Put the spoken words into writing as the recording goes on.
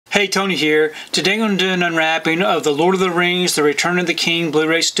Hey, Tony here. Today I'm going to do an unwrapping of The Lord of the Rings, The Return of the King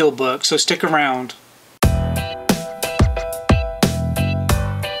Blu-ray Steelbook, so stick around.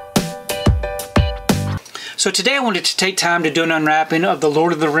 So today I wanted to take time to do an unwrapping of The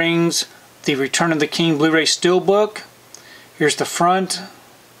Lord of the Rings, The Return of the King Blu-ray Steelbook. Here's the front,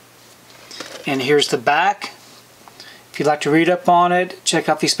 and here's the back. If you'd like to read up on it, check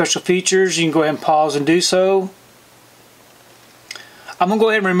out these special features, you can go ahead and pause and do so. I'm going to go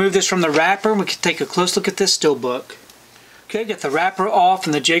ahead and remove this from the wrapper and we can take a close look at this Steelbook. Okay, get the wrapper off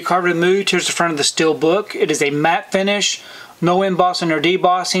and the J card removed. Here's the front of the Steelbook. It is a matte finish, no embossing or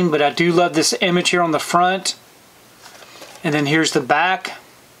debossing, but I do love this image here on the front. And then here's the back.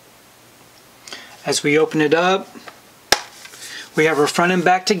 As we open it up, we have our front and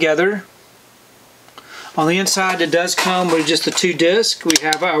back together. On the inside it does come with just the two discs. We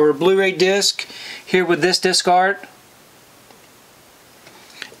have our Blu-ray disc here with this disc art.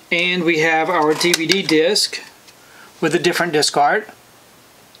 And we have our DVD disc with a different disc art.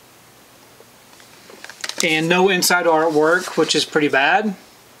 And no inside artwork, which is pretty bad.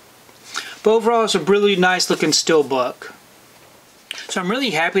 But overall it's a really nice looking Steelbook. So I'm really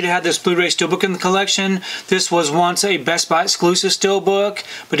happy to have this Blu-ray Steelbook in the collection. This was once a Best Buy exclusive Steelbook,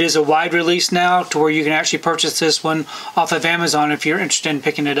 but it is a wide release now to where you can actually purchase this one off of Amazon if you're interested in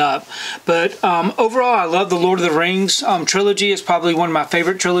picking it up. But overall, I love the Lord of the Rings trilogy. It's probably one of my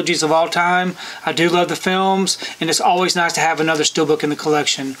favorite trilogies of all time. I do love the films, and it's always nice to have another Steelbook in the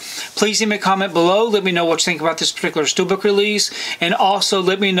collection. Please leave me a comment below. Let me know what you think about this particular Steelbook release, and also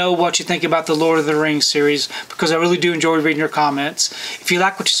let me know what you think about the Lord of the Rings series, because I really do enjoy reading your comments. If you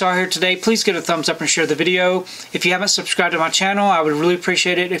like what you saw here today, please give it a thumbs up and share the video. If you haven't subscribed to my channel, I would really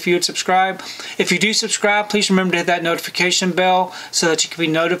appreciate it if you would subscribe. If you do subscribe, please remember to hit that notification bell so that you can be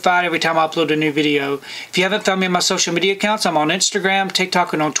notified every time I upload a new video. If you haven't found me on my social media accounts, I'm on Instagram,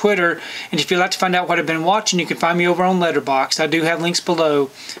 TikTok, and on Twitter. And if you'd like to find out what I've been watching, you can find me over on Letterboxd. I do have links below.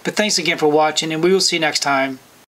 But thanks again for watching, and we will see you next time.